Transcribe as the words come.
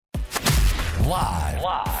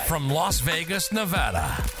Live from Las Vegas,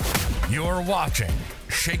 Nevada. You're watching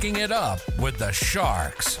Shaking It Up with the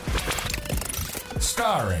Sharks.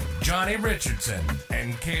 Starring Johnny Richardson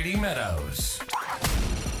and Katie Meadows.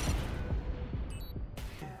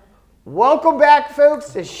 Welcome back,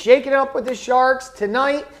 folks, to Shaking It Up with the Sharks.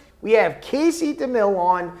 Tonight, we have Casey DeMille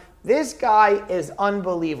on. This guy is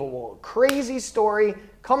unbelievable. Crazy story,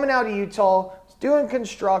 coming out of Utah, doing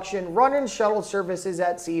construction, running shuttle services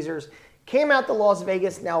at Caesars. Came out to Las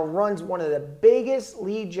Vegas, now runs one of the biggest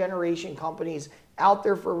lead generation companies out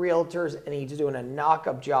there for realtors, and he's doing a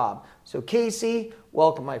knock-up job. So, Casey,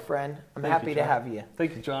 welcome, my friend. I'm happy to have you.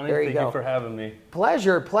 Thank you, Johnny. Thank you for having me.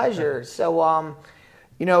 Pleasure. So,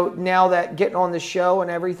 you know, now that getting on the show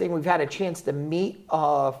and everything, we've had a chance to meet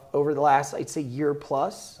over the last, I'd say, year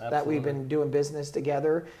plus. Absolutely. That we've been doing business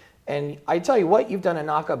together. And I tell you what, you've done a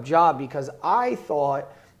knock-up job, because I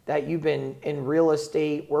thought that you've been in real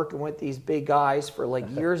estate working with these big guys for like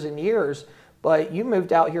years and years, but you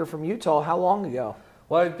moved out here from Utah how long ago?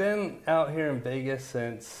 Well, I've been out here in Vegas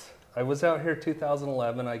since I was out here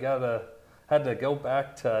 2011. I had to go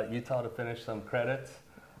back to Utah to finish some credits.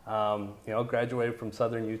 Graduated from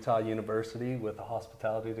Southern Utah University with a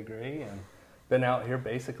hospitality degree, and been out here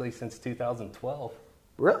basically since 2012.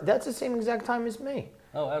 Really? That's the same exact time as me.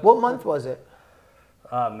 Oh, absolutely. What month was it?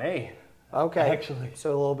 May. Okay. Actually.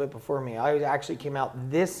 So a little bit before me. I actually came out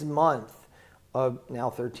this month, now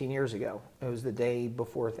 13 years ago. It was the day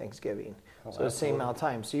before Thanksgiving. So the same amount of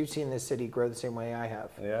time. So you've seen this city grow the same way I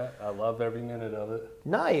have. Yeah, I love every minute of it.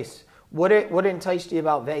 Nice. What enticed you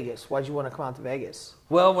about Vegas? Why'd you want to come out to Vegas?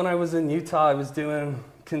 Well, when I was in Utah, I was doing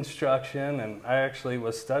construction, and I actually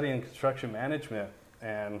was studying construction management.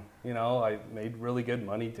 And, I made really good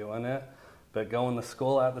money doing it. But going to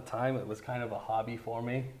school at the time, it was kind of a hobby for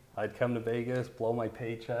me. I'd come to Vegas, blow my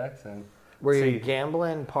paychecks, and Were you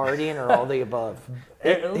gambling, partying, or all the above?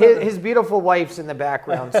 His beautiful wife's in the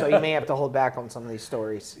background, so you may have to hold back on some of these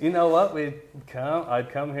stories. You know what? I'd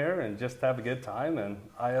come here and just have a good time, and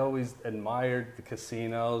I always admired the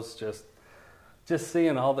casinos, just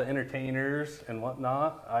seeing all the entertainers and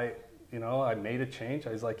whatnot. I made a change.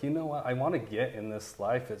 I was like, you know what? I want to get in this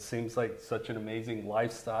life. It seems like such an amazing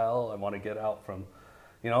lifestyle. I want to get out from,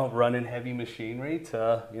 running heavy machinery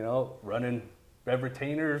to, running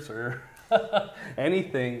retainers or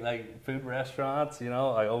anything like food restaurants.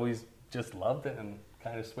 I always just loved it and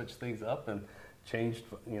kind of switched things up and changed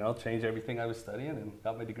everything I was studying and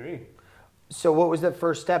got my degree. So what was the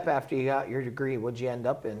first step after you got your degree? What'd you end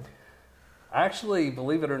up in? Actually,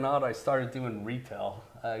 believe it or not, I started doing retail.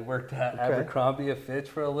 I worked at Abercrombie & Fitch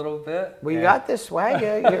for a little bit. Well, you got this swag.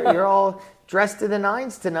 You're all dressed to the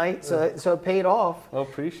nines tonight, so it paid off. Well,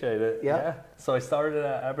 appreciate it. Yep. Yeah. So I started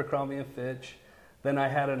at Abercrombie & Fitch. Then I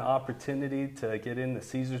had an opportunity to get into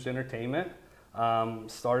Caesars Entertainment.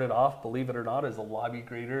 Started off, believe it or not, as a lobby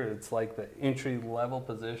greeter. It's like the entry-level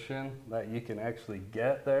position that you can actually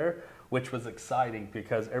get there, which was exciting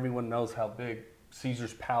because everyone knows how big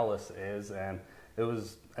Caesars Palace is, and it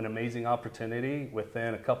was an amazing opportunity.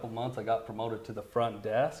 Within a couple months, I got promoted to the front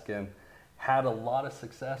desk and had a lot of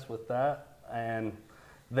success with that. And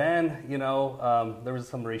then, there was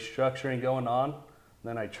some restructuring going on.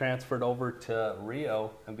 Then I transferred over to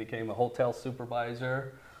Rio and became a hotel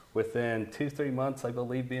supervisor. Within 2-3 months, I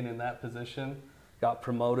believe, being in that position, got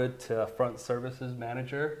promoted to front services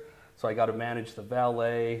manager. So I got to manage the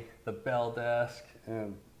valet, the bell desk,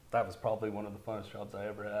 and that was probably one of the funnest jobs I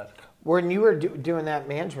ever had. When you were doing that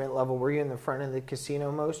management level, were you in the front of the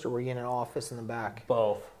casino most, or were you in an office in the back?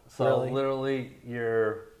 Both. So really? Literally,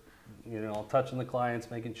 you're, touching the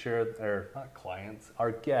clients, making sure not clients,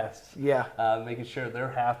 our guests. Yeah. Making sure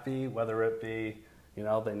they're happy, whether it be,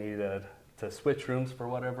 they needed to switch rooms for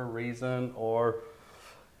whatever reason, or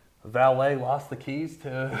a valet lost the keys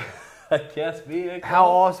to a guest vehicle. How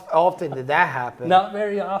often did that happen? Not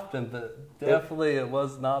very often, but definitely it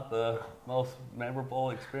was not the most memorable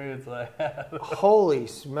experience I had. Holy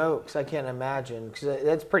smokes, I can't imagine, because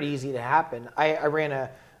that's pretty easy to happen. I ran a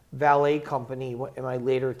valet company in my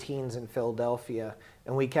later teens in Philadelphia,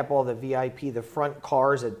 and we kept all the VIP, the front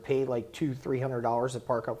cars that paid like $200-300 to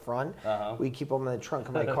park up front. We keep them in the trunk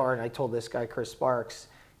of my car, and I told this guy, Chris Sparks,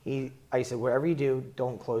 I said, whatever you do,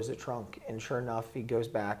 don't close the trunk. And sure enough, he goes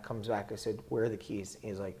back, comes back. I said, where are the keys? And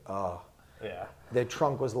he's like, oh. Yeah. The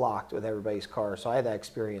trunk was locked with everybody's car. So I had that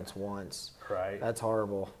experience once. Right. That's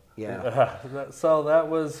horrible. Yeah. So that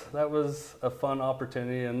was a fun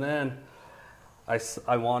opportunity. And then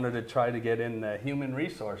I wanted to try to get into human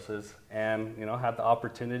resources and, had the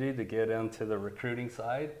opportunity to get into the recruiting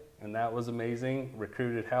side. And that was amazing.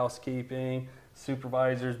 Recruited housekeeping,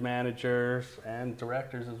 supervisors, managers, and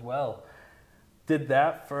directors as well. did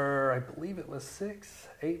that for, I believe it was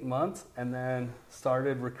 6-8 months, and then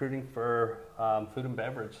started recruiting for food and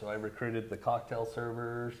beverage. So I recruited the cocktail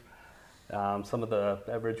servers, some of the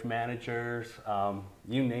beverage managers,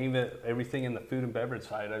 you name it, everything in the food and beverage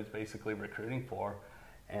side I was basically recruiting for.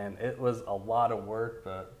 And it was a lot of work,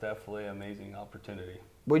 but definitely an amazing opportunity.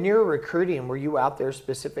 When you were recruiting, were you out there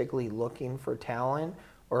specifically looking for talent,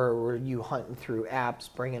 or were you hunting through apps,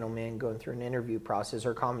 bringing them in, going through an interview process,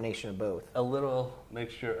 or a combination of both? A little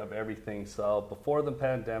mixture of everything. So before the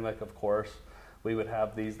pandemic, of course, we would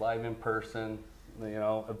have these live in-person,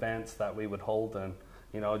 events that we would hold, and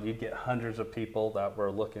you'd get hundreds of people that were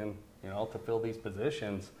looking, to fill these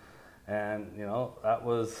positions, and that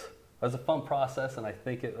was a fun process, and I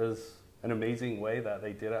think it was an amazing way that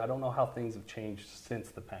they did it. I don't know how things have changed since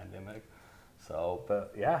the pandemic. So,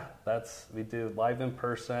 but yeah, we do live in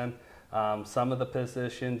person. Some of the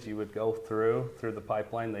positions you would go through the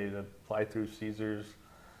pipeline. They'd apply through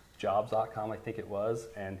CaesarsJobs.com, I think it was,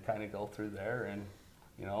 and kind of go through there and,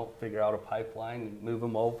 figure out a pipeline, move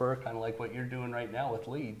them over, kind of like what you're doing right now with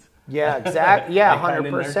leads. Yeah, exactly. Yeah,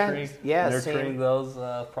 100%. Nurturing those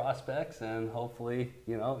prospects, and hopefully,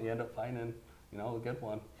 you end up finding, a good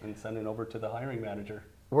one and sending over to the hiring manager.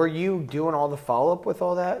 Were you doing all the follow-up with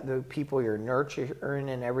all that? The people you're nurturing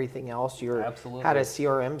and everything else? You Absolutely. Had a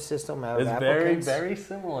CRM system of it's applicants? Very, very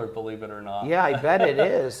similar, believe it or not. Yeah, I bet it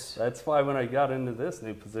is. That's why when I got into this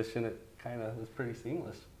new position, it kind of was pretty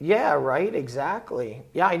seamless. Yeah, right, exactly.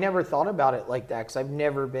 Yeah, I never thought about it like that because I've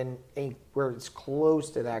never been where it's close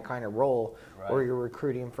to that kind of role where you're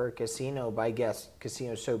recruiting for a casino, but I guess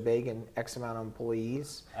casino's so big and X amount of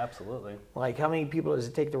employees. Absolutely. Like, how many people does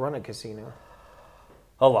it take to run a casino?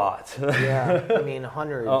 A lot. Yeah, I mean,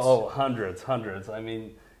 hundreds. Hundreds. I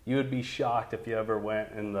mean, you would be shocked if you ever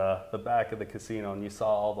went in the back of the casino and you saw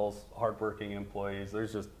all those hardworking employees.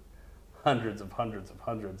 There's just hundreds. I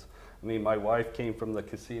mean, my wife came from the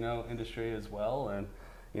casino industry as well, and,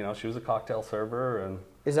 she was a cocktail server. And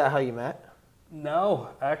is that how you met?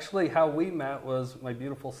 No, actually how we met was my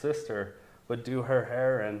beautiful sister would do her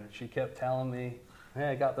hair, and she kept telling me, hey,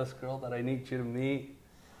 I got this girl that I need you to meet.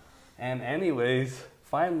 And anyways,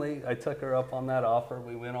 finally, I took her up on that offer.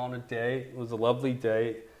 We went on a date. It was a lovely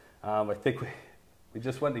date. I think we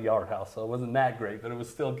just went to Yard House, so it wasn't that great, but it was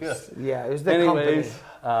still good. Yeah, it was the company.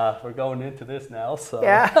 We're going into this now. So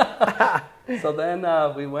yeah. So then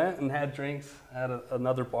we went and had drinks at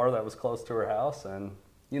another bar that was close to her house, and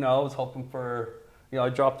I was hoping for. I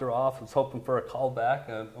dropped her off. I was hoping for a call back,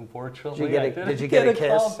 and unfortunately, did you get a kiss?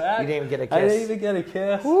 Call back. You didn't even get a kiss. I didn't even get a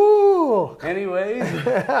kiss. Woo! Anyways,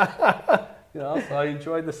 so I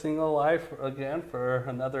enjoyed the single life again for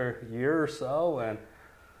another year or so, and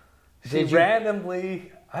she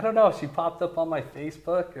randomly, I don't know, she popped up on my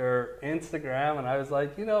Facebook or Instagram, and I was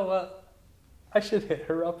like, you know what, I should hit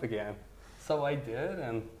her up again. So I did,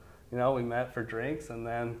 and we met for drinks, and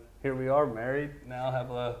then here we are, married. Now have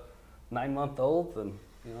a 9-month-old, and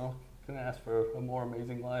couldn't ask for a more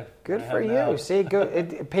amazing life. Good for you. Now. See,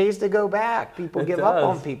 it pays to go back. People give up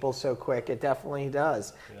on people so quick. It definitely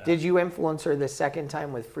does. Yeah. Did you influence her the second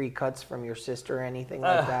time with free cuts from your sister or anything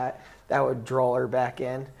like that? That would draw her back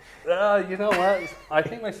in. You know what? I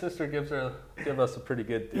think my sister give us a pretty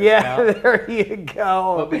good discount. Yeah, there you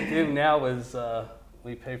go. What we do now is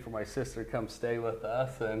we pay for my sister to come stay with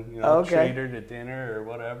us, and treat her to dinner or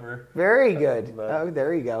whatever. Very good.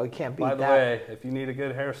 There you go. You can't beat that. By the way, if you need a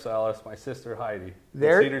good hairstylist, my sister Heidi, in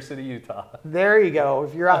Cedar City, Utah. There you go.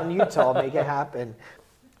 If you're out in Utah, make it happen.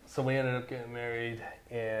 So we ended up getting married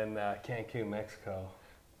in Cancun, Mexico.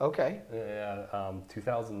 Okay. Yeah,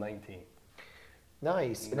 2019.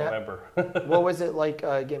 Nice. November. What was it like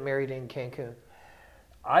getting married in Cancun?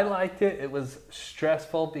 I liked it. It was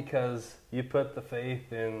stressful because you put the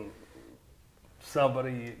faith in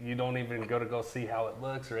somebody. You don't even go see how it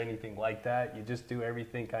looks or anything like that. You just do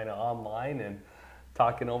everything kind of online and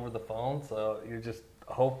talking over the phone. So you just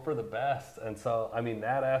hope for the best. And so, I mean,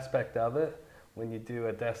 that aspect of it, when you do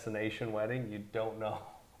a destination wedding, you don't know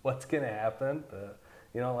what's going to happen. But,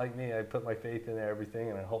 like me, I put my faith in everything,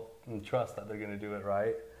 and I hope and trust that they're going to do it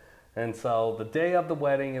right. And so the day of the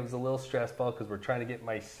wedding, it was a little stressful because we're trying to get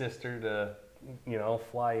my sister to,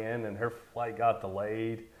 fly in, and her flight got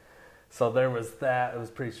delayed. So there was that. It was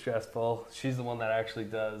pretty stressful. She's the one that actually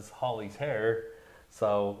does Holly's hair.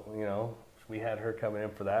 So, we had her coming in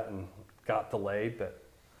for that and got delayed. But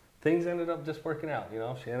things ended up just working out,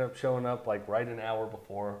 She ended up showing up like right an hour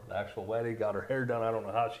before the actual wedding, got her hair done. I don't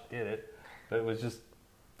know how she did it, but it was just,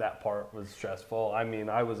 that part was stressful. I mean,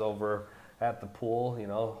 I was over at the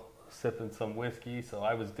pool, sipping some whiskey, so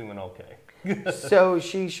I was doing okay. So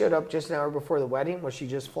she showed up just an hour before the wedding. Was she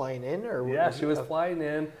just flying in, or Yeah, she was flying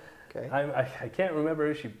in. Okay. I can't remember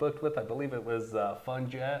who she booked with. I believe it was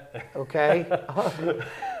FunJet. Okay.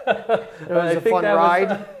 It was a fun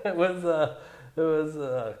ride. It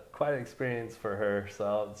was quite an experience for her.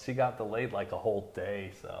 So she got delayed like a whole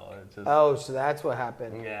day. So it just. Oh, so that's what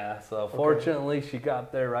happened. Yeah. So fortunately, she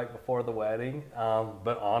got there right before the wedding.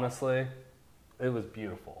 But honestly, it was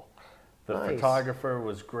beautiful. The photographer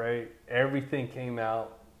was great. Everything came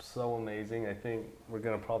out so amazing. I think we're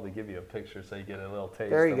going to probably give you a picture so you get a little taste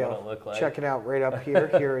There you of go. what it looked like. Check it out right up here.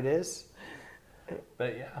 Here it is.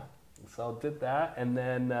 But yeah, so did that, and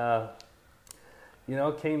then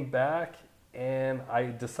came back, and I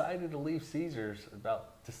decided to leave Caesars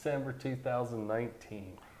about December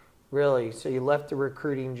 2019. Really? So you left the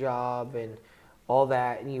recruiting job and all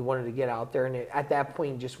that, and you wanted to get out there, and at that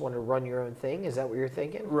point you just wanted to run your own thing? Is that what you're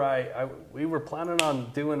thinking? Right. We were planning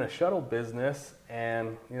on doing a shuttle business,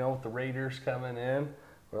 and with the Raiders coming in,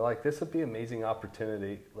 we're like, this would be an amazing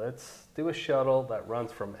opportunity. Let's do a shuttle that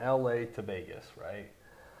runs from LA to Vegas, right?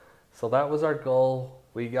 So that was our goal.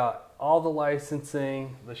 We got all the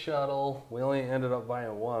licensing, the shuttle. We only ended up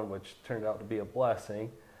buying one, which turned out to be a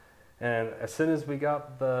blessing. And as soon as we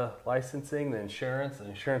got the licensing, the insurance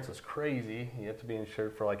was crazy. You have to be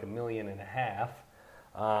insured for like $1.5 million.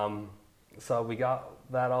 So we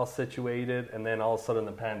got that all situated, and then all of a sudden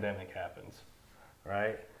the pandemic happens,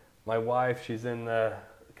 right? My wife, she's in the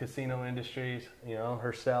casino industries,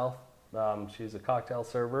 herself. She's a cocktail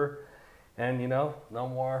server, and no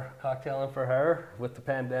more cocktailing for her with the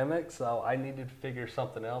pandemic. So I needed to figure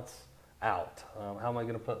something else out. How am I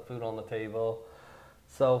going to put food on the table?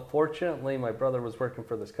 So fortunately, my brother was working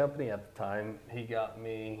for this company at the time. He got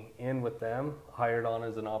me in with them, hired on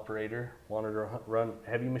as an operator, wanted to run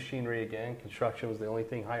heavy machinery again. Construction was the only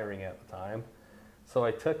thing hiring at the time. So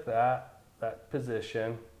I took that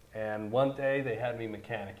position, and one day they had me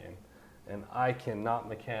mechanicing. And I cannot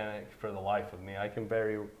mechanic for the life of me. I can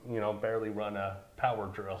barely run a power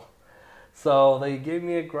drill. So they gave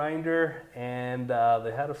me a grinder, and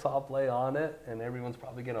they had a saw blade on it, and everyone's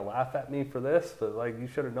probably going to laugh at me for this, but you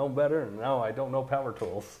should have known better. And no, I don't know power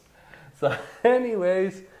tools. So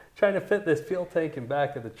anyways, trying to fit this fuel tank in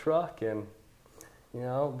back of the truck, and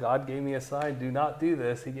God gave me a sign, do not do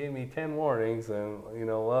this. He gave me 10 warnings, and you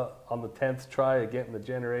know what? On the 10th try of getting the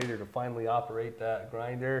generator to finally operate that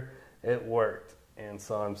grinder, it worked. And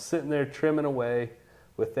so I'm sitting there trimming away.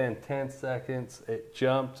 Within 10 seconds, it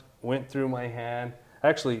jumped, went through my hand,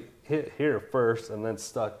 actually hit here first, and then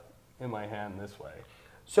stuck in my hand this way.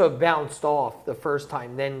 So it bounced off the first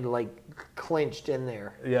time, then clinched in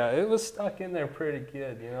there. Yeah, it was stuck in there pretty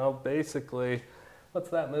good. Basically, what's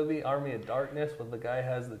that movie, Army of Darkness, where the guy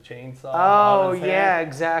has the chainsaw on his hand? Yeah,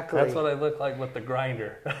 exactly. That's what I look like with the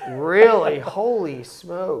grinder. Really? Holy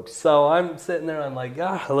smokes. So I'm sitting there, I'm like,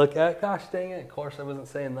 gosh dang it. Of course, I wasn't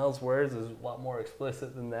saying those words. It was a lot more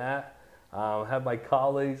explicit than that. I had my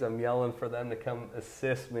colleagues, I'm yelling for them to come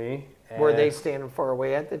assist me. Were they standing far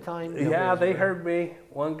away at the time? Yeah, they heard me.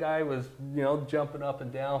 One guy was, jumping up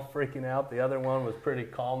and down, freaking out. The other one was pretty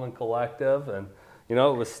calm and collective, and it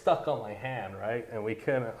was stuck on my hand, right? And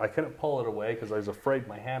I couldn't pull it away because I was afraid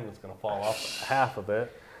my hand was going to fall off, half of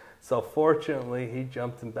it. So fortunately, he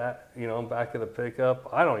jumped in back, back of the pickup.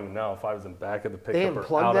 I don't even know if I was in back of the pickup. They or out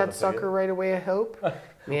unplugged that of the sucker pickup. right away, I hope.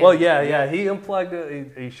 Well, yeah. He unplugged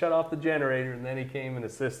it. He shut off the generator, and then he came and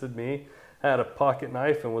assisted me. Had a pocket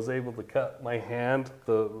knife and was able to cut my hand.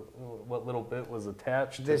 What little bit was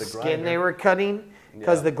attached to the grinder. The skin they were cutting,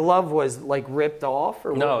 because the glove was ripped off,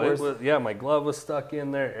 or no, it was. Yeah, my glove was stuck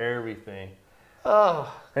in there. Everything.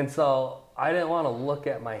 Oh. And so I didn't want to look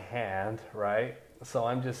at my hand, right? So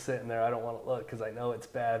I'm just sitting there. I don't want to look because I know it's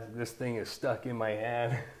bad. This thing is stuck in my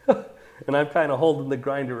hand. And I'm kind of holding the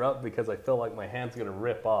grinder up because I feel like my hand's going to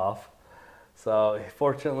rip off. So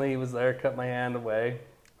fortunately, he was there, cut my hand away.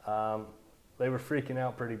 They were freaking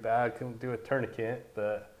out pretty bad. Couldn't do a tourniquet,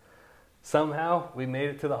 but somehow we made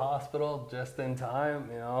it to the hospital just in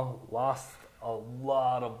time. Lost a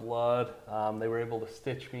lot of blood. They were able to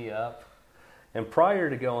stitch me up. And prior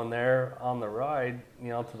to going there on the ride,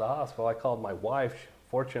 to the hospital, I called my wife.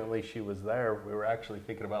 Fortunately, she was there. We were actually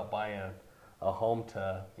thinking about buying a home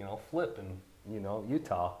to, flip in,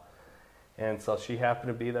 Utah. And so she happened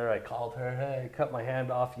to be there. I called her, hey, cut my hand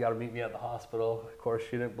off. You got to meet me at the hospital. Of course,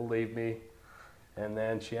 she didn't believe me. And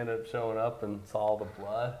then she ended up showing up and saw all the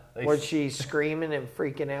blood. Was she screaming and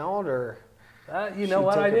freaking out, or? You know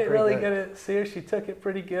what? I didn't really get it. See, she took it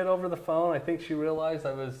pretty good over the phone. I think she realized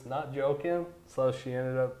I was not joking, so she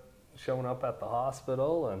ended up showing up at the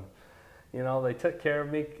hospital, and you know, they took care of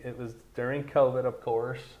me. It was during COVID, of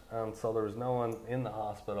course, so there was no one in the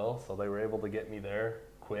hospital, so they were able to get me there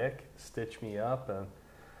quick, stitch me up, and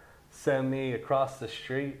send me across the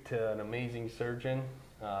street to an amazing surgeon,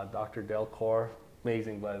 Dr. Delcor,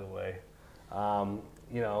 amazing, by the way.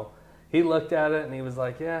 You know, he looked at it and he was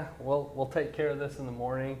like, yeah, we'll take care of this in the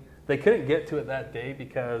morning. They couldn't get to it that day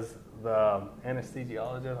because the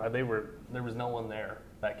anesthesiologist, there was no one there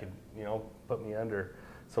that could, you know, put me under.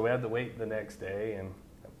 So we had to wait the next day, and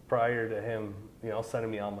prior to him, you know, sending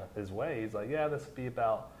me on his way, he's like, yeah, this will be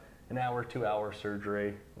about an hour, 2 hour surgery.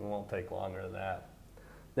 It won't take longer than that.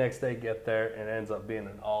 Next day, get there, and it ends up being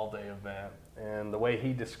an all-day event. And the way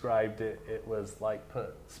he described it, it was like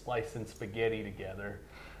splicing spaghetti together,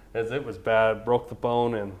 as it was bad. Broke the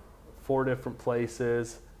bone in 4 different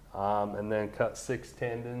places, and then cut 6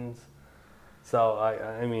 tendons. So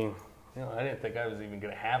I mean, you know, I didn't think I was even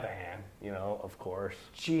going to have a hand, you know, of course.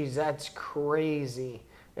 Jeez, that's crazy.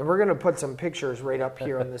 And we're going to put some pictures right up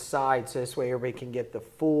here on the side so this way everybody can get the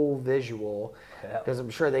full visual, because I'm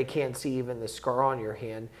sure they can't see even the scar on your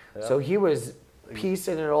hand. Yep. So he was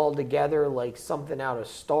piecing it all together like something out of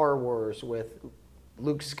Star Wars with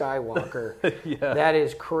Luke Skywalker. Yeah. That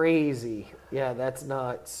is crazy. Yeah, that's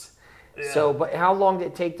nuts. Yeah. So, but how long did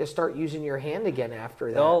it take to start using your hand again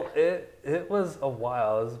after that? Well, it was a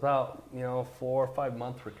while. It was about, you know, 4 or 5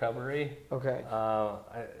 month recovery. Okay.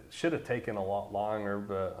 I should have taken a lot longer,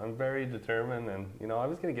 but I'm very determined, and, you know, I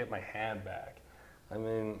was going to get my hand back. I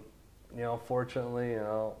mean, you know, fortunately, you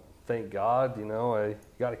know, thank God, you know, I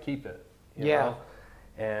got to keep it. You know?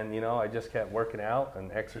 And, you know, I just kept working out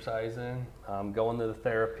and exercising, going to the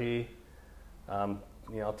therapy.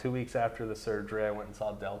 You know, 2 weeks after the surgery, I went and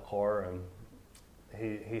saw Delcor, and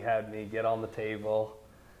he had me get on the table,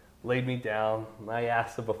 laid me down. And I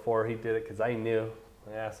asked him before he did it, because I knew.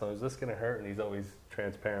 I asked him, is this going to hurt? And he's always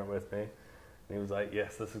transparent with me. And he was like,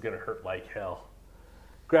 yes, this is going to hurt like hell.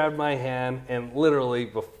 Grabbed my hand, and literally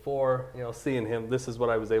before, you know, seeing him, this is what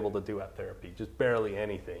I was able to do at therapy. Just barely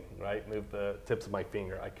anything, right? Move the tips of my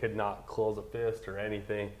finger. I could not close a fist or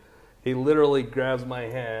anything. He literally grabs my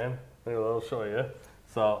hand. I'll show you.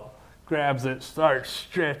 So grabs it, starts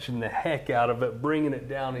stretching the heck out of it, bringing it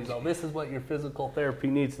down. He's like, this is what your physical therapy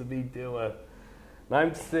needs to be doing. And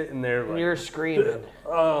I'm sitting there like... You're screaming.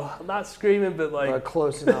 Oh, not screaming, but like...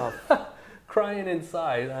 close enough. Crying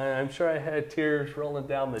inside. I'm sure I had tears rolling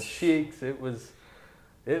down the cheeks. It was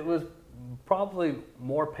probably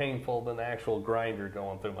more painful than the actual grinder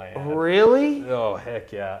going through my hand. Really? Oh,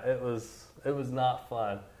 heck yeah. It was not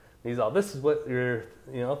fun. He's all, this is what your,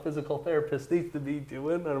 you know, physical therapist needs to be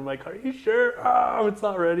doing. And I'm like, are you sure? Oh, it's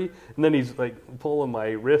not ready. And then he's like pulling my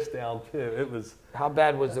wrist down too. It was. How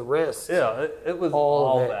bad was the wrist? Yeah, it was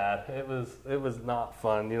all bad. It was not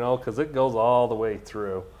fun, you know, because it goes all the way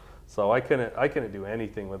through. So I couldn't do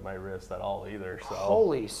anything with my wrist at all either. So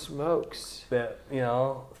holy smokes. But, you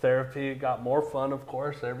know, therapy got more fun, of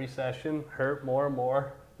course. Every session hurt more and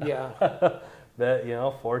more. Yeah. But, you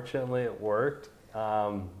know, fortunately it worked.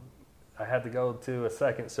 I had to go to a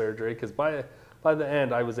second surgery because by the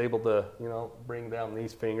end I was able to, you know, bring down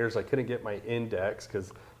these fingers. I couldn't get my index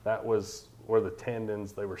because that was where the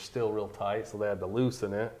tendons, they were still real tight, so they had to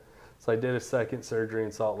loosen it. So I did a second surgery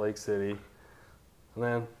in Salt Lake City, and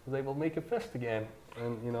then was able to make a fist again.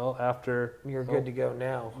 And, you know, after... You're good to go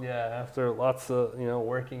now. Yeah, after lots of, you know,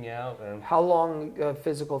 working out. And how long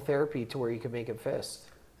physical therapy to where you could make a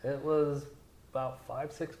fist? It was about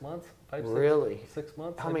 5-6 months. Really? 6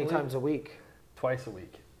 months. How many times a week? Twice a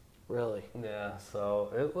week. Really? Yeah,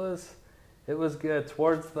 so it was good.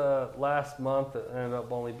 Towards the last month, it ended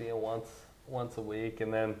up only being once a week,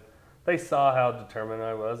 and then they saw how determined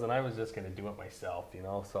I was, and I was just going to do it myself, you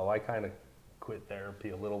know, so I kind of quit therapy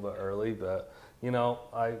a little bit early, but, you know,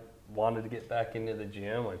 I wanted to get back into the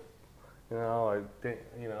gym.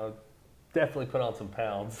 Definitely put on some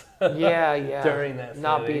pounds. Yeah. During that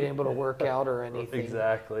not being able to work out or anything.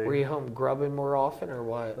 Exactly. Were you home grubbing more often or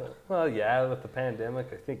what? Well, yeah, with the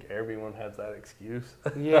pandemic, I think everyone has that excuse.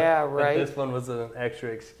 Yeah, right. But this one was an extra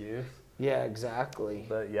excuse. Yeah, exactly.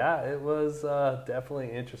 But yeah, it was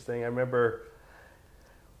definitely interesting. I remember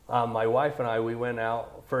my wife and I, we went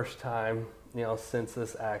out first time, you know, since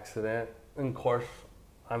this accident. And of course,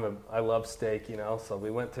 I love steak, you know, so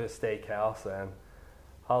we went to a steakhouse, and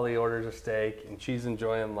Holly orders a steak, and she's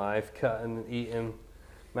enjoying life, cutting and eating.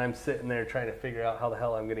 And I'm sitting there trying to figure out how the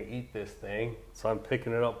hell I'm going to eat this thing. So I'm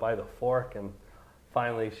picking it up by the fork, and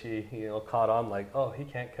finally she, you know, caught on like, oh, he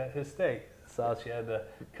can't cut his steak. So she had to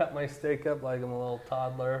cut my steak up like I'm a little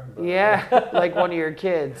toddler. But Yeah, like one of your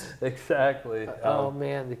kids. Exactly. Oh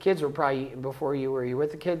man, the kids were probably eating before you. Were you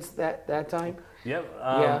with the kids that time? Yep.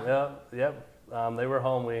 Yep. They were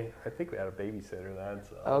home. I think we had a babysitter then.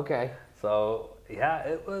 So. Okay. So yeah,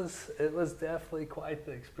 it was definitely quite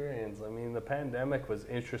the experience. I mean, the pandemic was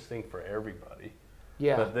interesting for everybody.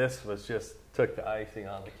 Yeah. But this was just took the icing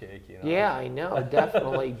on the cake, you know. Yeah, I know.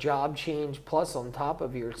 Definitely job change. Plus, on top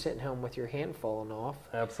of you're sitting home with your hand falling off.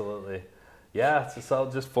 Absolutely. Yeah, so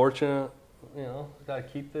just fortunate, you know, got to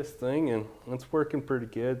keep this thing, and it's working pretty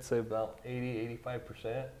good, say about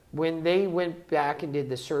 85%. When they went back and did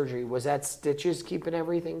the surgery, was that stitches keeping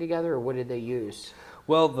everything together, or what did they use?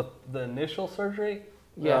 Well, the initial surgery,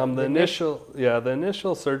 Yeah, the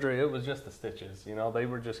initial surgery, it was just the stitches. You know, they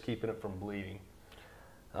were just keeping it from bleeding.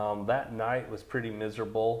 That night was pretty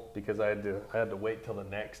miserable because I had to wait till the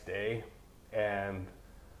next day, and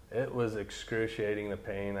it was excruciating, the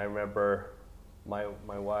pain. I remember my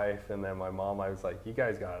wife and then my mom. I was like, "You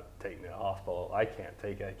guys gotta take me to the hospital. I can't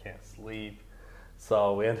take it. I can't sleep."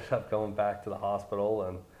 So we ended up going back to the hospital,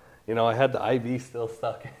 and you know, I had the IV still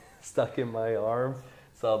stuck in my arm.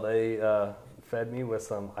 So they fed me with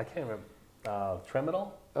some, I can't remember,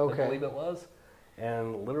 Tramadol, Okay. I believe it was,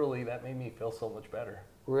 and literally that made me feel so much better.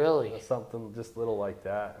 Really? Something just little like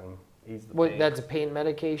that, and ease the What? pain. That's a pain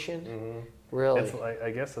medication? Mm-hmm. Really? It's like,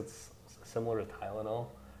 I guess it's similar to Tylenol.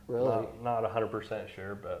 Really? Not 100%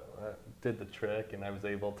 sure, but it did the trick, and I was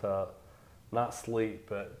able to not sleep,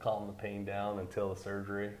 but calm the pain down until the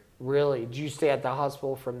surgery. Really? Did you stay at the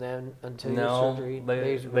hospital from then until your surgery? They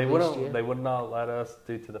released you? would not let us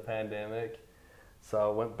due to the pandemic.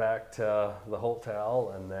 So I went back to the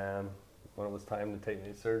hotel, and then when it was time to take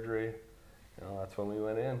me to surgery, you know, that's when we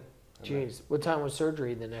went in. And Jeez, what time was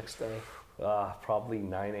surgery the next day? probably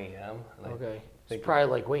 9 a.m. and I Okay, it's think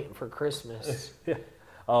probably like waiting for Christmas. yeah.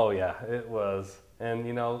 Oh yeah, it was. And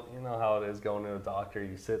you know how it is going to a doctor.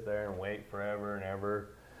 You sit there and wait forever and ever,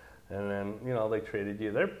 and then you know they treated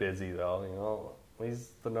you. They're busy though. You know,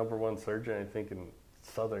 he's the #1 surgeon I think in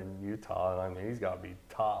southern Utah. I mean, he's got to be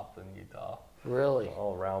top in Utah. Really?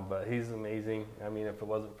 All around, but he's amazing. I mean, if it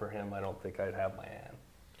wasn't for him, I don't think I'd have my hand.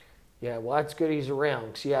 Yeah, well, that's good he's around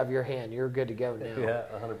because you have your hand. You're good to go now. Yeah,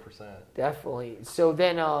 100%. Definitely. So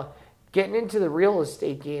then, getting into the real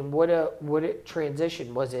estate game, what it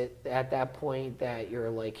transition? Was it at that point that you're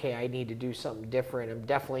like, hey, I need to do something different? I'm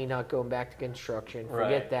definitely not going back to construction.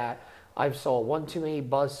 Forget Right. that. I've saw one too many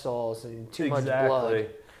buzzsaws and too much blood.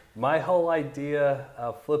 My whole idea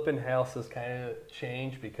of flipping houses kind of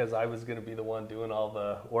changed because I was going to be the one doing all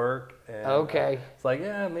the work. And, Okay. It's like,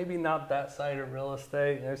 yeah, maybe not that side of real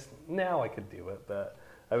estate. Now I could do it, but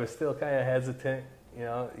I was still kind of hesitant. You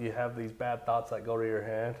know, you have these bad thoughts that go to your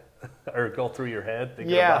head or go through your head.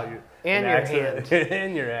 Thinking Yeah, about and an your accident hand.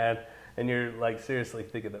 in your hand, and you're like seriously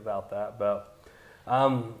thinking about that. But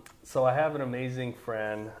so I have an amazing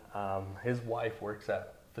friend. His wife works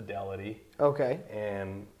at Fidelity. Okay.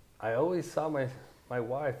 And I always saw my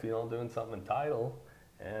wife, you know, doing something in title,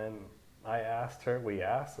 and we asked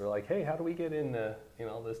her, like, hey, how do we get into, you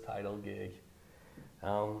know, this title gig?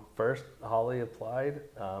 First, Holly applied.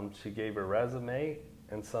 She gave her resume,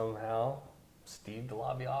 and somehow Steve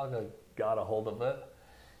DeLaviaga got a hold of it.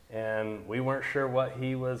 And we weren't sure what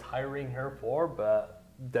he was hiring her for, but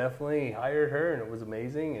definitely he hired her, and it was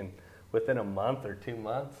amazing. And within a month or 2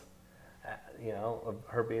 months, you know, of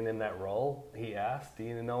her being in that role, he asked, do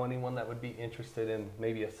you know anyone that would be interested in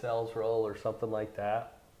maybe a sales role or something like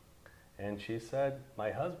that? And she said,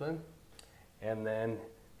 my husband. And then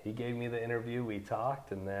he gave me the interview, we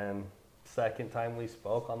talked, and then second time we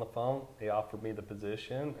spoke on the phone, he offered me the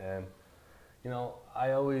position. And, you know,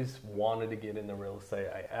 I always wanted to get into real estate.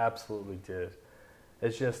 I absolutely did.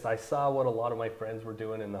 It's just I saw what a lot of my friends were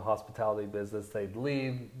doing in the hospitality business. They'd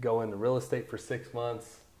leave, go into real estate for 6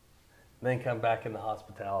 months, then come back into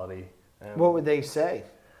hospitality. And What would they say?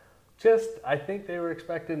 just, I think they were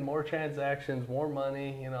expecting more transactions, more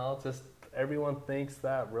money, you know, just everyone thinks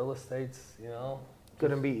that real estate's, you know,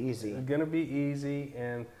 Gonna be easy. going to be easy,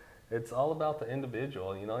 and it's all about the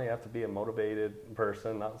individual. You know, you have to be a motivated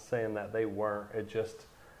person. Not saying that they weren't. It just,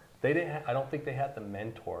 they didn't, I don't think they had the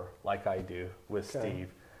mentor like I do with Okay.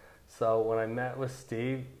 Steve. So when I met with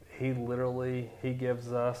Steve, he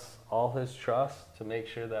gives us all his trust to make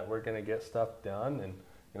sure that we're going to get stuff done, and,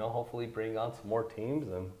 you know, hopefully bring on some more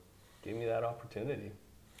teams and give me that opportunity.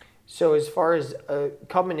 So as far as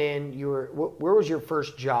coming in, where was your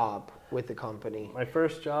first job with the company? My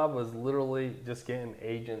first job was literally just getting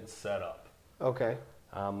agents set up. Okay.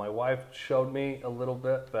 My wife showed me a little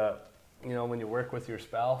bit, but, you know, when you work with your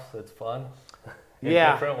spouse, it's fun. in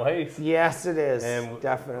different ways. Yes, it is. And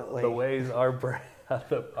definitely. The ways our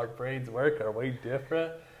brains work are way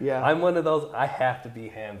different. Yeah. I'm one of those, I have to be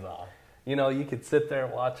hands-on. You know, you could sit there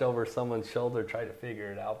and watch over someone's shoulder, try to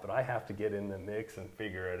figure it out, but I have to get in the mix and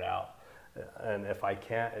figure it out. And if I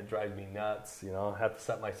can't, it drives me nuts. You know, I have to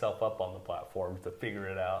set myself up on the platform to figure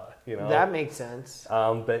it out. You know, that makes sense.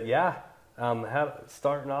 But yeah,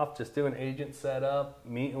 starting off just doing agent setup,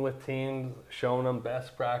 meeting with teams, showing them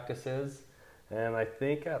best practices. And I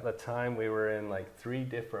think at the time we were in like 3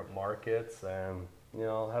 different markets, and you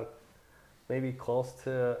know, had maybe close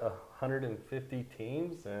to 150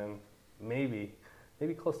 teams, and maybe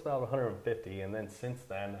close to about 150. And then since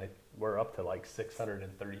then, we're up to like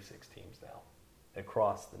 636 teams now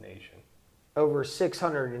across the nation. Over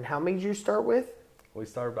 600. And how many did you start with? We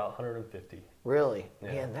started about 150. Really?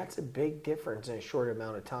 Yeah. Man, that's a big difference in a short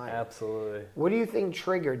amount of time. Absolutely. What do you think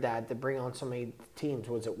triggered that to bring on so many teams?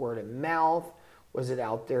 Was it word of mouth? Was it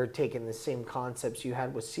out there taking the same concepts you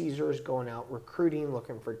had with Caesars, going out recruiting,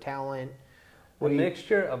 looking for talent? A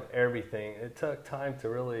mixture of everything. It took time to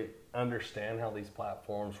really understand how these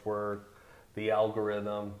platforms work, the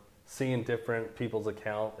algorithm. Seeing different people's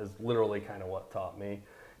account is literally kind of what taught me.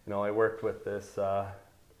 You know, I worked with this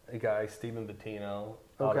guy, Stephen Bettino.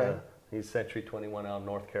 Okay. He's Century 21 out of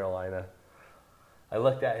North Carolina. I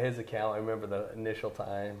looked at his account. I remember the initial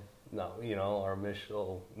time, our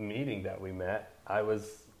initial meeting that we met. I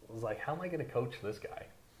was like, how am I going to coach this guy,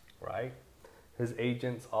 right? His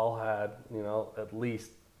agents all had, at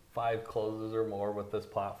least 5 closes or more with this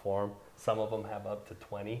platform. Some of them have up to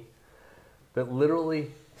 20. But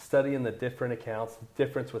literally studying the different accounts, the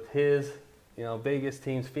difference with his, Vegas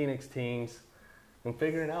teams, Phoenix teams, and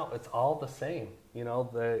figuring out it's all the same. He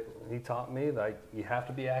taught me that you have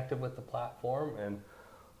to be active with the platform, and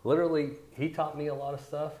literally he taught me a lot of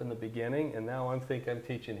stuff in the beginning, and now I'm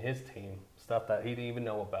teaching his team stuff that he didn't even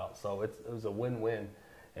know about. So it was a win-win,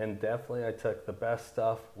 and definitely I took the best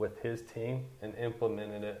stuff with his team and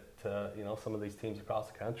implemented it to some of these teams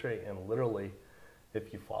across the country, and literally,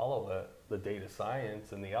 if you follow it, the data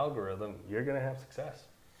science and the algorithm, you're going to have success.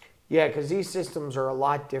 Yeah, because these systems are a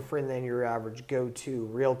lot different than your average go-to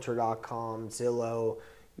Realtor.com, Zillow.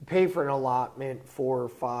 You pay for an allotment 4,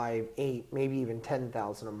 5, 8, maybe even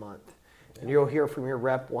 10,000 a month. Yeah. And you'll hear from your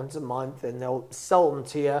rep once a month, and they'll sell them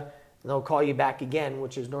to you, and they'll call you back again,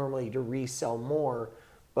 which is normally to resell more.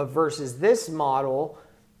 But versus this model,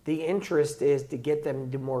 the interest is to get them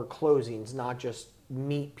to more closings, not just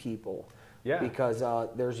meet people. Yeah. Because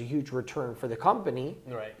there's a huge return for the company.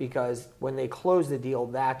 Right. Because when they close the deal,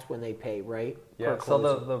 that's when they pay, right? Yeah. So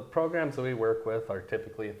the programs that we work with are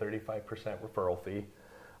typically a 35% referral fee.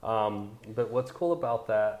 But what's cool about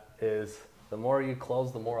that is the more you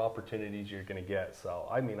close, the more opportunities you're going to get. So,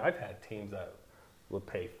 I've had teams that would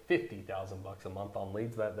pay $50,000 a month on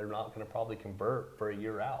leads that they're not going to probably convert for a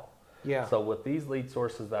year out. Yeah. So with these lead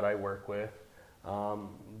sources that I work with,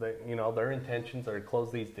 their intentions are to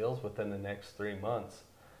close these deals within the next 3 months.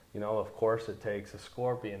 Of course, it takes a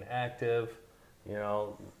score, being active,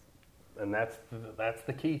 and that's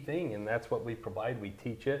the key thing, and that's what we provide. We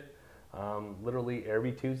teach it literally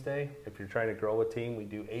every Tuesday. If you're trying to grow a team, we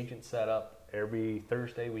do agent setup. Every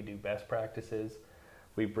Thursday, we do best practices.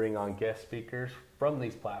 We bring on guest speakers from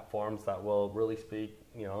these platforms that will really speak,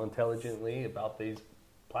 intelligently about these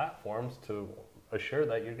platforms to assure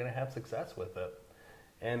that you're going to have success with it.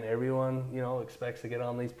 And everyone, expects to get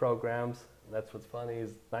on these programs. That's what's funny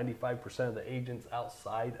is 95% of the agents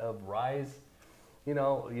outside of Rise,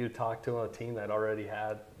 you talk to a team that already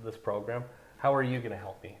had this program. How are you going to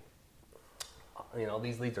help me?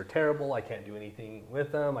 These leads are terrible. I can't do anything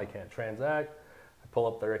with them. I can't transact. I pull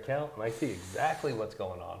up their account and I see exactly what's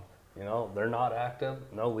going on. They're not active.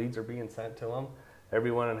 No leads are being sent to them.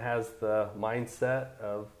 Everyone has the mindset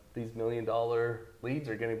of these $1 million leads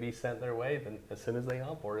are going to be sent their way as soon as they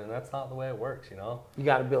onboard, and that's not the way it works, You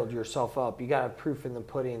got to build yourself up. You got to have proof in the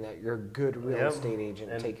pudding that you're a good real estate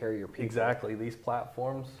agent and take care of your people. Exactly. These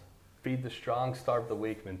platforms feed the strong, starve the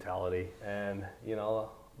weak mentality, and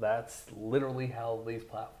that's literally how these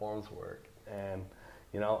platforms work. And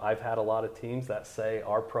I've had a lot of teams that say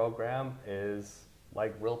our program is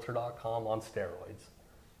like Realtor.com on steroids,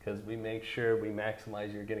 because we make sure we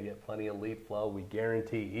maximize, you're going to get plenty of lead flow. We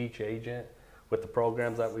guarantee each agent with the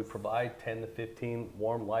programs that we provide 10 to 15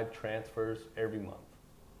 warm live transfers every month.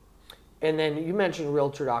 And then you mentioned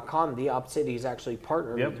Realtor.com. The OpCity is actually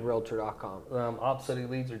partnered with Realtor.com. OpCity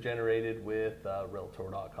leads are generated with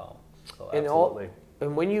Realtor.com. So and absolutely.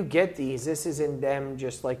 And when you get these, this isn't them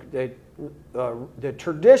just like the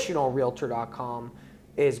traditional Realtor.com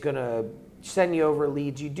is going to send you over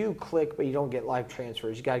leads. You do click, but you don't get live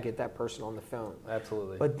transfers. You got to get that person on the phone.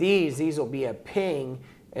 Absolutely. But these will be a ping,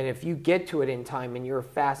 and if you get to it in time and you're a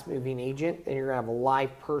fast-moving agent, then you're going to have a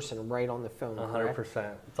live person right on the phone.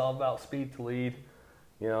 100%. It's all about speed to lead,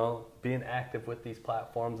 being active with these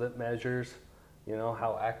platforms. It measures,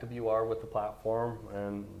 how active you are with the platform,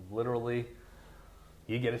 and literally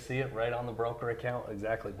you get to see it right on the broker account,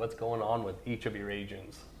 exactly what's going on with each of your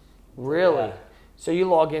agents. Really? Yeah. So you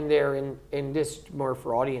log in there, and this more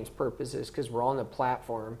for audience purposes because we're on the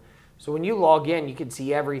platform. So when you log in, you can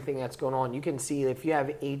see everything that's going on. You can see if you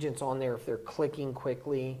have agents on there, if they're clicking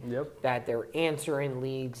quickly, that they're answering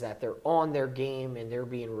leads, that they're on their game, and they're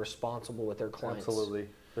being responsible with their clients. Absolutely.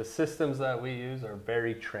 The systems that we use are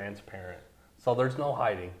very transparent. So there's no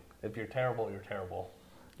hiding. If you're terrible, you're terrible.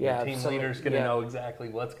 Yeah, your team leader's going to know exactly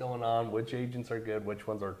what's going on, which agents are good, which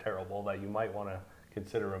ones are terrible that you might want to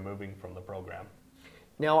consider removing from the program.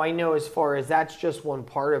 Now, I know as far as that's just one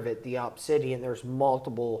part of it, the Obsidian, there's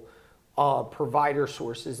multiple provider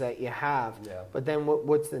sources that you have. Yeah. But then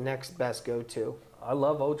what's the next best go-to? I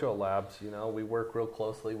love Ojo Labs. We work real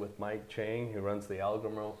closely with Mike Chang, who runs the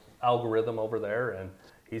algorithm over there, and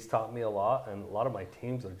he's taught me a lot, and a lot of my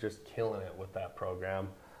teams are just killing it with that program.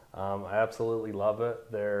 I absolutely love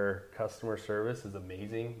it. Their customer service is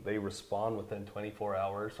amazing. They respond within 24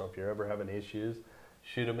 hours, so if you're ever having issues,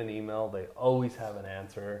 shoot them an email. They always have an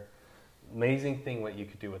answer. Amazing thing what you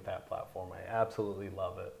could do with that platform. I absolutely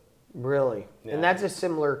love it. Really? Yeah. And that's a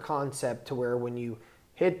similar concept to where when you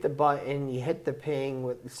hit the button, you hit the ping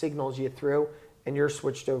with the signals you through, and you're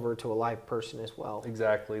switched over to a live person as well.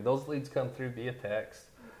 Exactly. Those leads come through via text.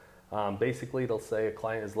 Basically, it'll say a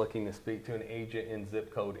client is looking to speak to an agent in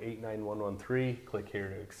zip code 89113. Click here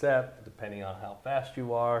to accept. Depending on how fast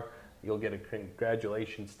you are, you'll get a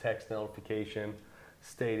congratulations text notification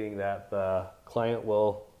stating that the client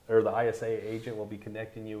will, or the ISA agent will be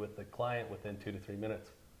connecting you with the client within 2 to 3 minutes.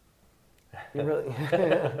 You really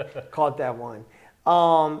caught that one.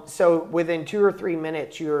 So within 2 or 3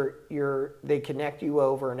 minutes, they connect you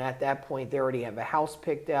over, and at that point, they already have a house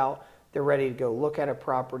picked out. They're ready to go look at a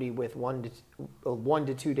property with 1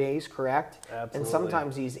 to 2 days, correct? Absolutely. And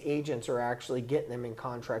sometimes these agents are actually getting them in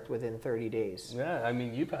contract within 30 days. Yeah, I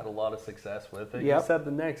mean, you've had a lot of success with it. Yep. You said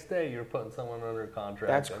the next day you're putting someone under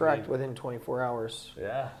contract. That's correct, within 24 hours.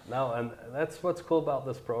 Yeah, no, and that's what's cool about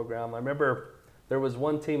this program. I remember there was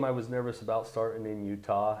one team I was nervous about starting in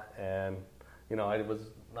Utah, and I was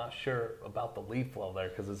not sure about the lead flow there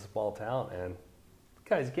because it's a small town, and the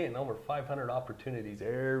guy's getting over 500 opportunities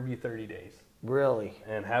every 30 days. Really?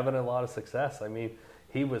 And having a lot of success. I mean,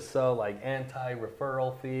 he was so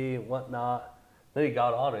anti-referral fee and whatnot. Then he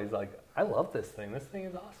got on it. He's like, I love this thing. This thing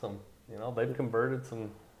is awesome. They've converted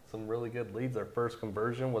some really good leads. Their first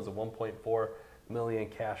conversion was a 1.4 million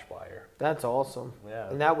cash buyer. That's awesome. Yeah.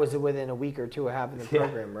 And that was within a week or two of having the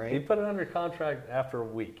program, right? He put it under contract after a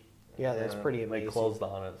week. Yeah, that's pretty amazing. They closed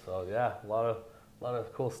on it. So yeah, a lot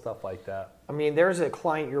of cool stuff like that. I mean, there's a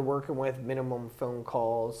client you're working with, minimum phone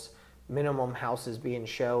calls, minimum houses being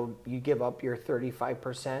showed. You give up your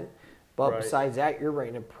 35%, but besides that, you're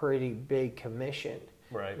writing a pretty big commission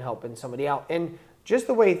and helping somebody out. And just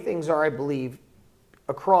the way things are, I believe,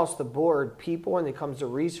 across the board, people, when it comes to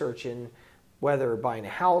researching, whether buying a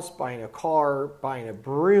house, buying a car, buying a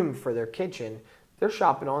broom for their kitchen, they're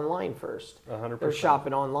shopping online first. 100%. They're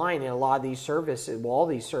shopping online, and a lot of these services, well, all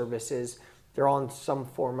these services, they're on some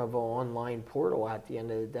form of an online portal at the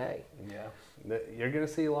end of the day. Yeah, you're going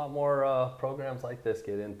to see a lot more programs like this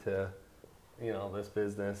get into, this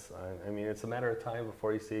business. I mean, it's a matter of time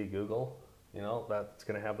before you see Google, that's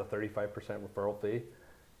going to have the 35% referral fee,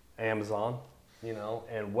 Amazon,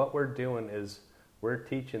 and what we're doing is we're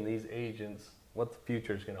teaching these agents what the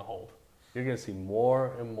future is going to hold. You're going to see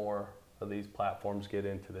more and more of these platforms get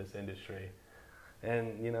into this industry,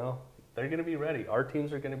 and they're going to be ready. Our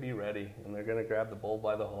teams are going to be ready, and they're going to grab the bull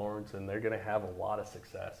by the horns, and they're going to have a lot of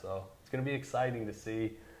success. So it's going to be exciting to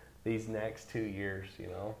see these next 2 years,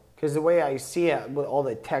 Because the way I see it, with all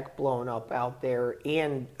the tech blowing up out there,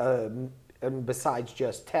 and besides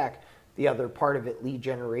just tech, the other part of it, lead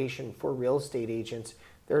generation for real estate agents,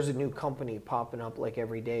 there's a new company popping up like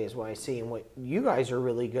every day is what I see. And what you guys are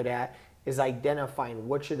really good at is identifying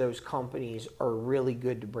which of those companies are really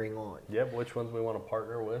good to bring on. Yep, which ones we want to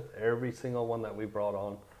partner with. Every single one that we brought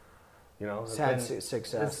on, has had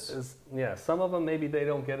success. Some of them maybe they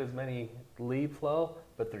don't get as many lead flow,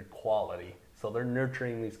 but they're quality. So they're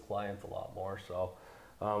nurturing these clients a lot more. So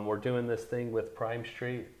we're doing this thing with Prime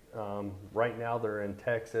Street. Right now they're in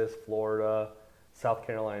Texas, Florida, South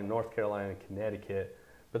Carolina, North Carolina, Connecticut.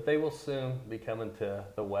 But they will soon be coming to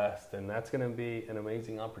the West, and that's going to be an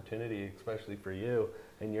amazing opportunity, especially for you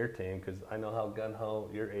and your team, because I know how gung-ho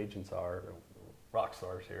your agents are, rock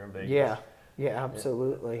stars here in Vegas. Yeah,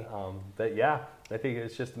 absolutely. I think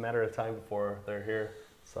it's just a matter of time before they're here.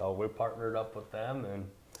 So we're partnered up with them, and,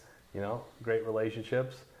 great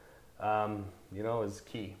relationships, is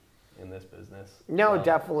key in this business. No, it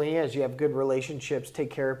definitely is. You have good relationships, take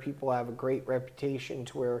care of people, have a great reputation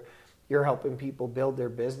to where you're helping people build their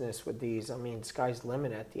business with these. I mean, sky's the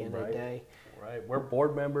limit at the end of the day. Right. We're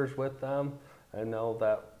board members with them. I know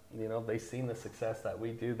that, they've seen the success that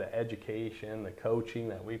we do, the education, the coaching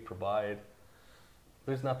that we provide.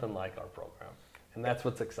 There's nothing like our program. And that's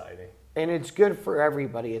what's exciting. And it's good for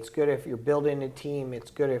everybody. It's good if you're building a team.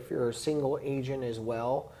 It's good if you're a single agent as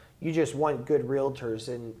well. You just want good realtors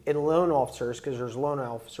and loan officers, because there's a loan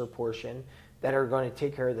officer portion, that are going to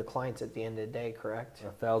take care of the clients at the end of the day, correct?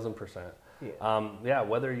 1,000%.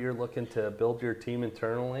 Whether you're looking to build your team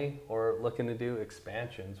internally or looking to do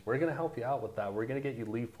expansions, we're going to help you out with that. We're going to get you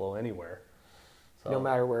lead flow anywhere. So, no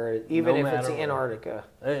matter where, even if it's Antarctica.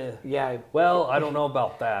 Yeah. Well, I don't know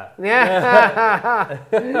about that. Yeah.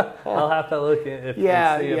 I'll have to look at see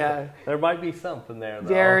if there might be something there, though.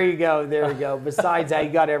 There you go. Besides that,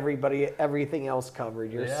 you got everything else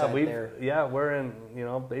covered. You're set there. Yeah, we're in,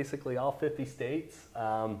 basically all 50 states.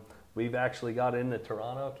 We've actually got into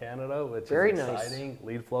Toronto, Canada, which is exciting. Nice.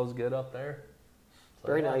 Lead flow's good up there. So,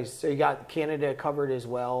 very nice. So you got Canada covered as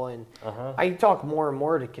well, and I talk more and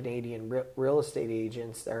more to Canadian real estate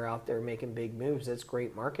agents that are out there making big moves. It's a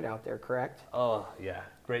great market out there, correct? Oh yeah,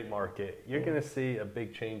 great market. You're going to see a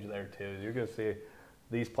big change there too. You're going to see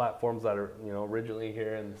these platforms that are originally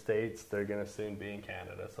here in the States. They're going to soon be in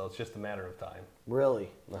Canada. So it's just a matter of time. Really?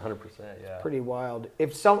 100%. Yeah. Pretty wild.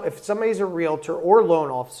 If somebody's a realtor or loan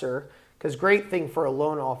officer, because great thing for a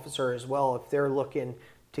loan officer as well, if they're looking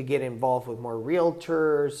to get involved with more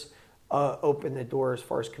realtors, open the door as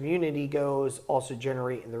far as community goes, also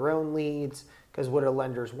generating their own leads, because what do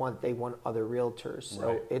lenders want? They want other realtors.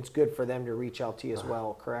 So It's good for them to reach out to you as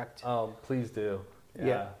well, correct? Please do.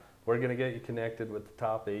 Yeah. We're going to get you connected with the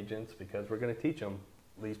top agents, because we're going to teach them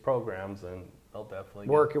these programs, and they'll definitely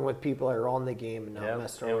working with people that are on the game and not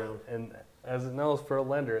messing around. And as it knows, for a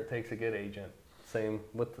lender, it takes a good agent. Same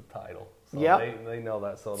with the title. So they know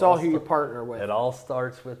that. So it's all who you partner with. It all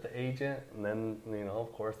starts with the agent, and then,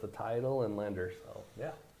 of course, the title and lender. So,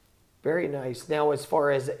 yeah. Very nice. Now, as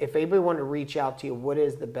far as if anybody wanted to reach out to you, what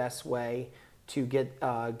is the best way to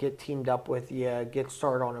get teamed up with you, get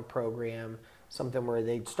started on a program, something where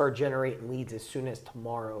they'd start generating leads as soon as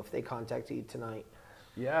tomorrow if they contact you tonight?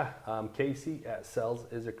 Yeah, Casey at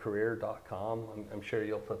salesisacareer.com. I'm sure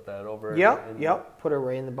you'll put that over. Yep. Put it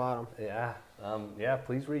right in the bottom. Yeah.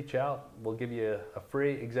 Please reach out. We'll give you a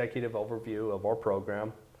free executive overview of our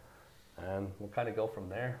program, and we'll kind of go from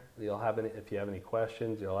there. If you have any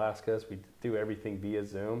questions, you'll ask us. We do everything via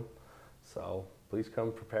Zoom, so please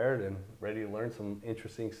come prepared and ready to learn some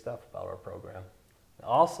interesting stuff about our program.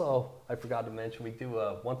 Also, I forgot to mention, we do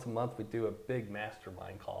once a month we do a big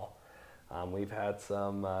mastermind call. We've had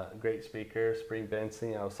some great speakers, Spring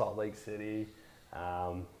Benson out of Salt Lake City,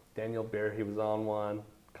 Daniel Bear, he was on one,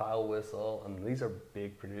 Kyle Whistle, and these are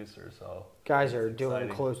big producers. So guys are doing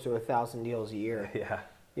close to 1,000 deals a year.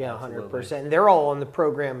 Yeah, 100%. And they're all on the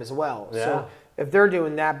program as well. Yeah. So if they're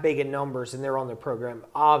doing that big in numbers and they're on the program,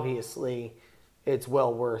 obviously it's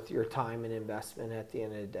well worth your time and investment at the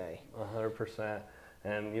end of the day. 100%.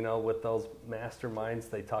 And, with those masterminds,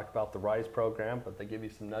 they talk about the RISE program, but they give you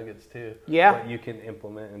some nuggets too. Yeah. That you can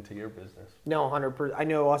implement into your business. No, 100%. I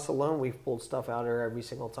know us alone, we've pulled stuff out of there every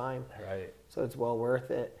single time. Right. So it's well worth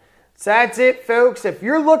it. So that's it, folks. If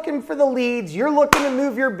you're looking for the leads, you're looking to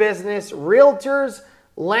move your business, realtors,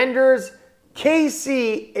 lenders,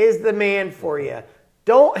 KC is the man for you.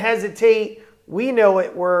 Don't hesitate. We know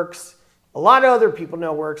it works. A lot of other people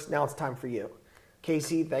know it works. Now it's time for you.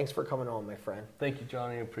 Casey, thanks for coming on, my friend. Thank you,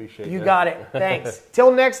 Johnny. Appreciate it. You got it. Thanks.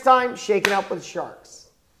 Till next time, Shaking Up with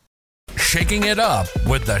Sharks. Shaking It Up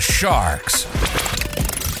with the Sharks.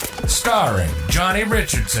 Starring Johnny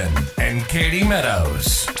Richardson and Katie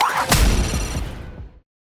Meadows.